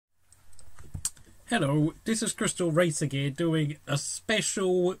Hello, this is Crystal Racing here doing a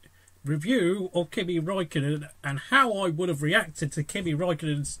special review of Kimi Raikkonen and how I would have reacted to Kimi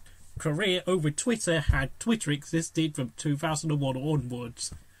Raikkonen's career over Twitter had Twitter existed from 2001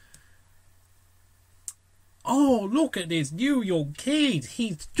 onwards. Oh, look at this New York kid.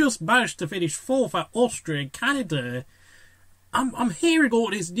 He's just managed to finish 4th at Austria and Canada. I'm hearing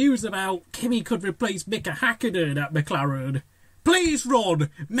all this news about Kimi could replace Mika Hakkinen at McLaren. Please, Ron,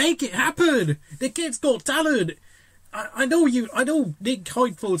 make it happen. The kid's got talent. I know Nick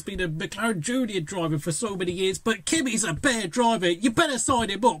Heidfeld's been a McLaren Junior driver for so many years, but Kimi's a better driver. You better sign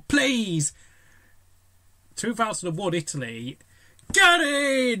him up, please. 2001 Italy. Get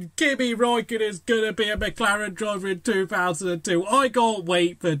in! Kimi Raikkonen's gonna be a McLaren driver in 2002. I can't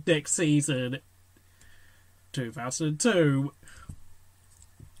wait for next season. 2002.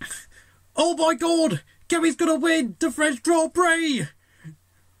 Oh my god! Kimi's gonna win the French Grand Prix! And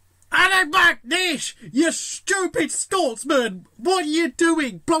I'm back, Nish! You stupid Scotsman! What are you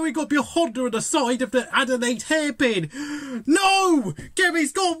doing? Blowing up your Honda on the side of the Adelaide hairpin! No!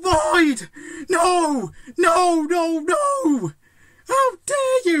 Kimi's gone wide! No! No, no, no! How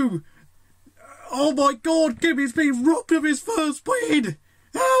dare you! Oh my god, Kimi's been robbed of his first win!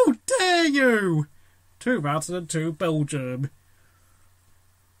 How dare you! 2002 Belgium.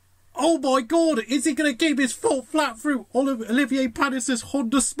 Oh my god, is he going to keep his foot flat through Olivier Panis's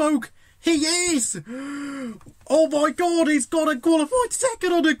Honda smoke? He is! Oh my god, he's got a qualified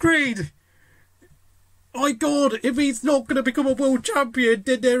second on the grid! My god, if he's not going to become a world champion,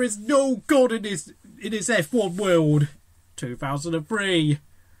 then there is no god in his F1 world. 2003.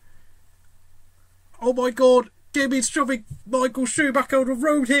 Oh my god, Kimi's shoving Michael Schumacher on the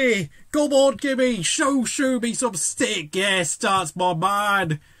road here! Come on, Kimi, show Schumi some stick! Yes, that's my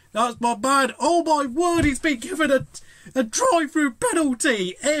man! That's my man! Oh my word, he's been given a drive-through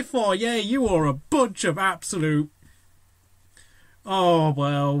penalty! FIA, you are a bunch of absolute... Oh,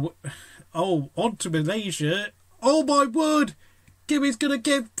 well... Oh, on to Malaysia. Oh my word! Kimi's going to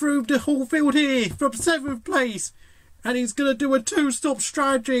get through the whole field here from 7th place! And he's going to do a two-stop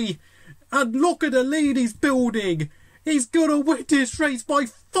strategy! And look at the lead he's building! He's going to win this race by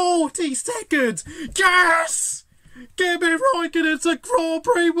 40 seconds! Yes! Kimi Raikkonen's a Grand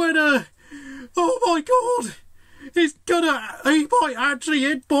Prix winner! Oh my god! He might actually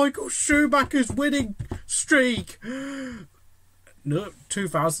hit Michael Schumacher's winning streak! No,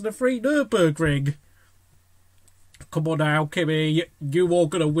 2003 Nürburgring. Come on now, Kimi. You are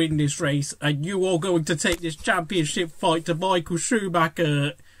going to win this race and you are going to take this championship fight to Michael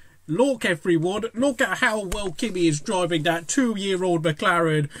Schumacher. Look, everyone, look at how well Kimi is driving that 2-year-old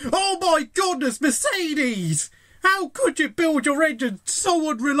McLaren. Oh my goodness, Mercedes! How could you build your engine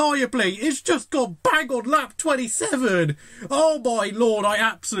so unreliably? It's just gone bang on lap 27. Oh my lord, I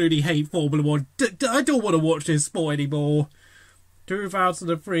absolutely hate Formula 1. I don't want to watch this sport anymore.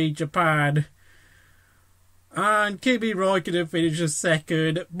 2003 Japan. And Kimi Raikkonen finishes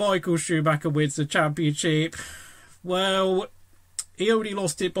second. Michael Schumacher wins the championship. Well, he only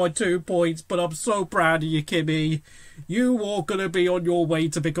lost it by 2 points, but I'm so proud of you, Kimi. You are going to be on your way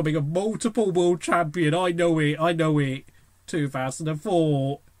to becoming a multiple world champion. I know it, I know it.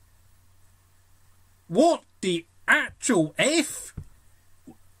 2004. What the actual F?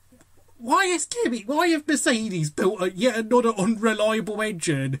 Why have Mercedes built yet another unreliable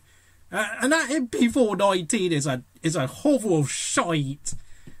engine? And that MP419 is a hovel of shite.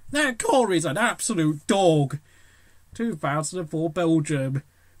 That car is an absolute dog. 2004 Belgium.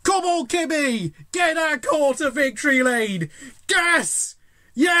 Come on, Kimi! Get that car to victory lane! Yes!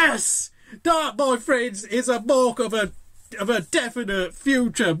 Yes! That, my friends, is a mark of a definite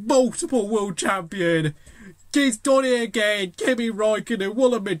future multiple world champion. He's done it again. Kimi Raikkonen,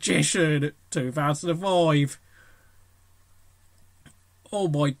 what a magician. 2005. Oh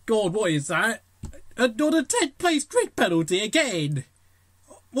my god, what is that? Another 10th place grid penalty again.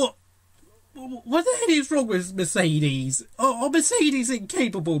 What the hell is wrong with Mercedes? Are Mercedes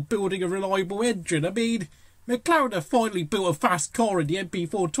incapable of building a reliable engine? I mean, McLaren have finally built a fast car in the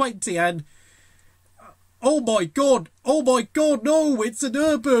MP420 and... Oh my god, no, it's a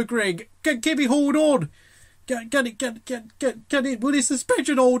Nürburgring. Can Kimi hold on? Can it, will his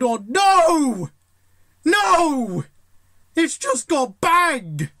suspension hold on? No! No! It's just got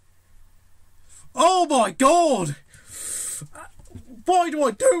banged! Oh my god! Why do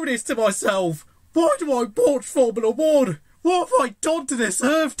I do this to myself? Why do I watch Formula 1? What have I done to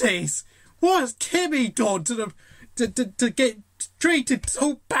deserve this? What has Kimi done to get treated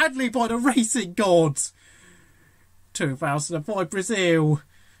so badly by the racing gods? 2005 Brazil.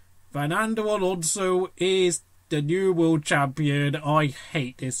 Fernando Alonso is the new world champion. I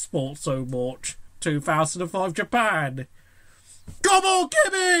hate this sport so much. 2005 Japan. Come on,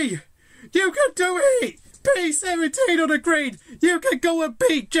 Kimi! You can do it! P17 on the grid! You can go and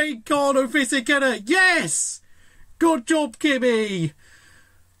beat Giancarlo Fisichella! Yes! Good job, Kimi!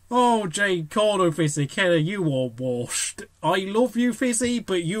 Oh, Giancarlo Fisichella, you are washed. I love you, Fizzy,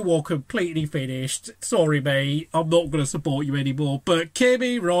 but you are completely finished. Sorry, mate. I'm not going to support you anymore. But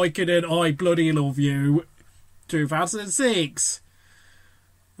Kimi Raikkonen, I bloody love you. 2006.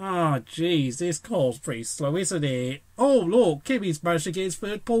 Ah, jeez, this car's pretty slow, isn't it? Oh, look, Kimi's managed to get his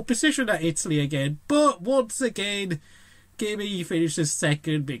third pole position at Italy again. But once again, Kimi finishes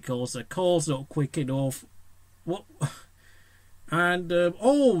second because the car's not quick enough. What? And,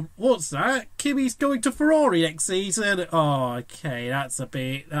 oh, what's that? Kimi's going to Ferrari next season. Oh, okay, that's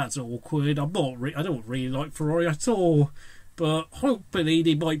awkward. I don't really like Ferrari at all. But hopefully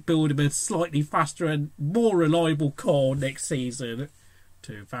they might build him a slightly faster and more reliable car next season.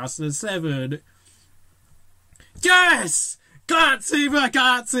 2007. Yes! Grazie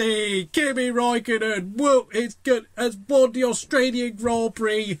ragazzi! Kimi Raikkonen, whoa, it's good, has won the Australian Grand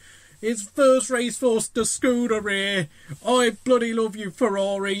Prix. His first race for the Scuderia. I bloody love you,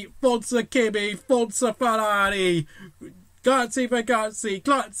 Ferrari. Forza Kimi, Forza Ferrari. Grazie ragazzi,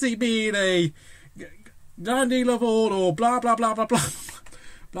 grazie mille. Grandi lavoro, blah blah blah blah blah.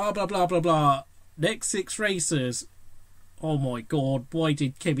 Blah blah blah blah blah. Next 6 races. Oh my god, why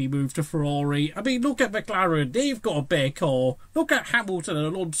did Kimi move to Ferrari? I mean, look at McLaren, they've got a better car. Look at Hamilton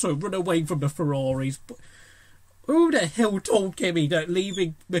and Alonso run away from the Ferraris. Who the hell told Kimi that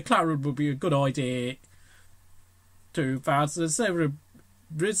leaving McLaren would be a good idea? 2007,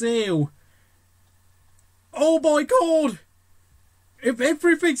 Brazil. Oh my god! If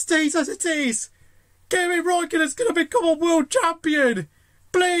everything stays as it is, Kimi Raikkonen's going to become a world champion!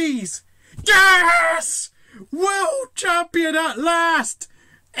 Please! Yes! World champion at last!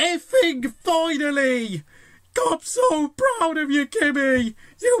 Effing finally! I'm so proud of you, Kimi!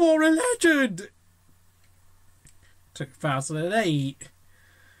 You are a legend! 2008.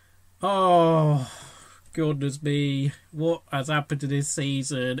 Oh, goodness me. What has happened to this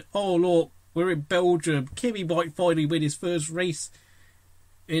season? Oh, look, we're in Belgium. Kimi might finally win his first race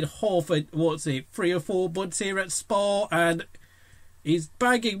in half, 3 or 4 months here at Spa, and he's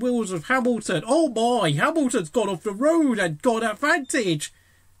bagging wheels of Hamilton. Oh my, Hamilton's gone off the road and got advantage.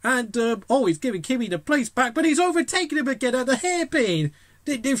 And, oh, he's giving Kimi the place back, but he's overtaken him again at the hairpin.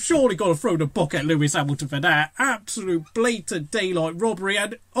 They've surely got to throw the book at Lewis Hamilton for that. Absolute blatant daylight robbery.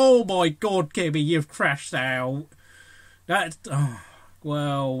 And, oh my God, Kimi, you've crashed out. That's, oh,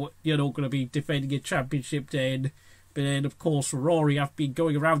 well, you're not going to be defending your championship then. But then, of course, Ferrari have been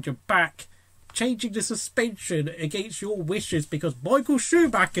going around your back, changing the suspension against your wishes because Michael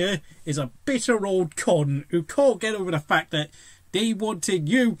Schumacher is a bitter old con who can't get over the fact that they wanted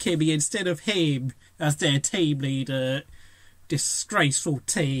you, Kimi, instead of him as their team leader. Disgraceful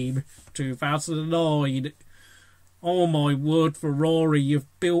team. 2009. Oh my word, Ferrari,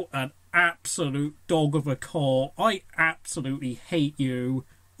 you've built an absolute dog of a car. I absolutely hate you.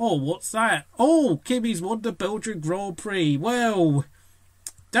 Oh, what's that? Oh, Kimi's won the Belgian Grand Prix. Well,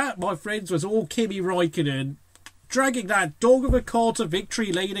 that, my friends, was all Kimi Raikkonen dragging that dog of a car to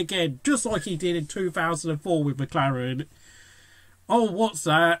victory lane again, just like he did in 2004 with McLaren. Oh, what's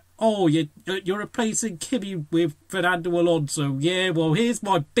that? Oh, you're replacing Kimi with Fernando Alonso. Yeah, well, here's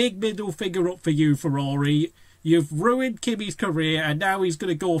my big middle finger up for you, Ferrari. You've ruined Kimi's career, and now he's going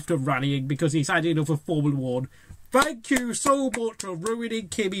to go off to rallying because he's had enough of Formula 1. Thank you so much for ruining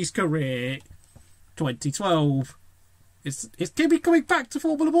Kimi's career. 2012. Is Kimi coming back to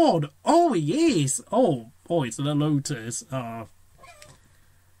Formula 1? Oh, he is. Oh, it's the Lotus.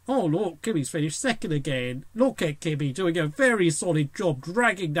 Oh, look, Kimi's finished second again. Look at Kimi doing a very solid job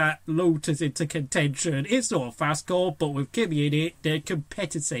dragging that Lotus into contention. It's not a fast car, but with Kimi in it, they're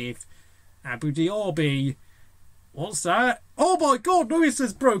competitive. Abu Dhabi. What's that? Oh my God, Lewis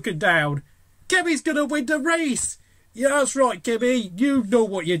has broken down. Kimi's going to win the race. Yeah, that's right, Kimi. You know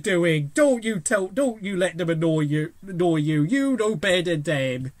what you're doing. Don't you let them annoy you. You know better than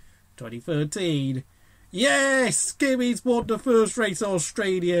them. 2013. Yes! Kimi's won the first race in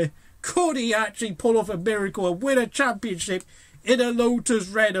Australia. Could he actually pull off a miracle and win a championship in a Lotus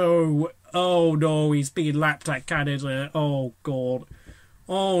Renault? Oh no, he's being lapped at Canada. Oh God.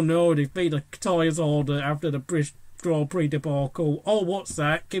 Oh no, they've made the tyres harder after the British Grand Prix debacle. Oh, what's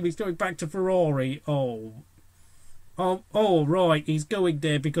that? Kimi's going back to Ferrari. Oh, right, he's going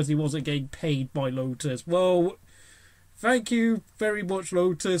there because he wasn't getting paid by Lotus. Well, thank you very much,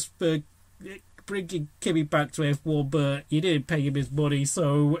 Lotus, for bringing Kimi back to F1, but you didn't pay him his money,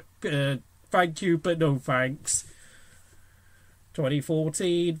 so thank you, but no thanks.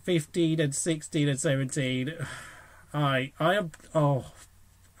 2014, 15 and 16 and 17.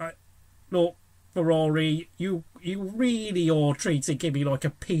 Look, Ferrari, you really are treating Kimi like a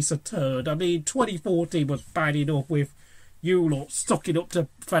piece of turd. I mean, 2014 was bad enough with you lot stocking up to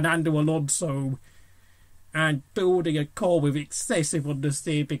Fernando Alonso and building a car with excessive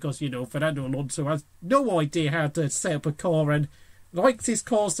understeer because, Fernando Alonso has no idea how to set up a car and likes his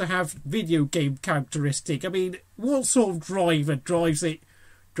cars to have video game characteristic. I mean, what sort of driver drives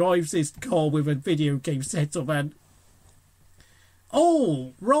his car with a video game setup? And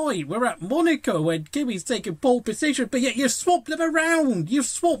oh, right, we're at Monaco and Kimi's taking pole position, but yet you've swapped them around. You've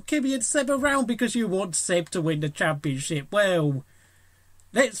swapped Kimi and Seb around because you want Seb to win the championship. Well,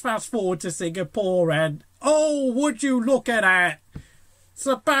 let's fast forward to Singapore and, oh, would you look at that?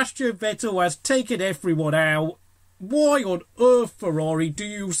 Sebastian Vettel has taken everyone out. Why on earth, Ferrari, do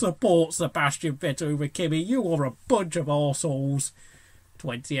you support Sebastian Vettel over Kimi? You are a bunch of arseholes.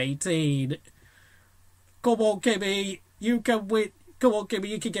 2018. Come on, Kimi. You can win. Come on, Kimi.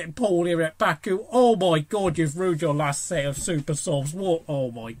 You can get pole here at Baku. Oh, my God. You've ruined your last set of super softs. What? Oh,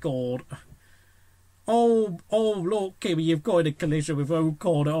 my God. Oh, look, Kimi. You've got in a collision with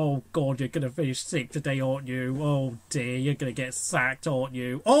Ocon. Oh, God. You're going to finish 6th today, aren't you? Oh, dear. You're going to get sacked, aren't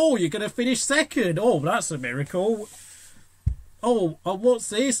you? Oh, you're going to finish 2nd. Oh, that's a miracle. Oh, what's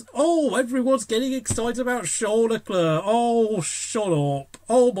this? Oh, everyone's getting excited about Charles Leclerc. Oh, shut up.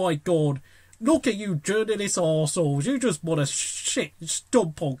 Oh, my God. Look at you journalist arseholes. You just want to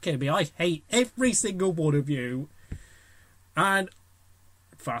stump on Kimi. I hate every single one of you. And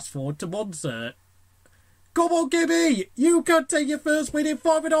fast forward to Monza. Come on, Kimi. You can take your first win in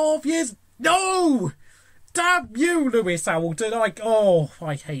 5.5 years. No! Damn you, Lewis Hamilton.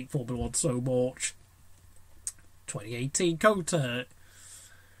 I hate Formula 1 so much. 2018 Kota.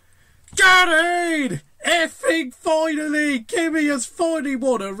 Get in! Effing finally! Kimi has finally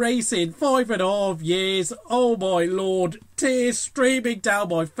won a race in 5.5 years. Oh my Lord. Tears streaming down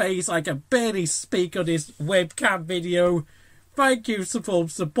my face. I can barely speak on this webcam video. Thank you for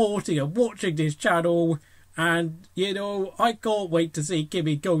supporting and watching this channel. And, I can't wait to see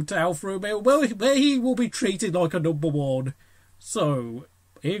Kimi go to Alfa Romeo, where he will be treated like a #1. So,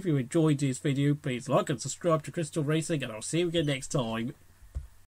 if you enjoyed this video, please like and subscribe to Crystal Racing, and I'll see you again next time.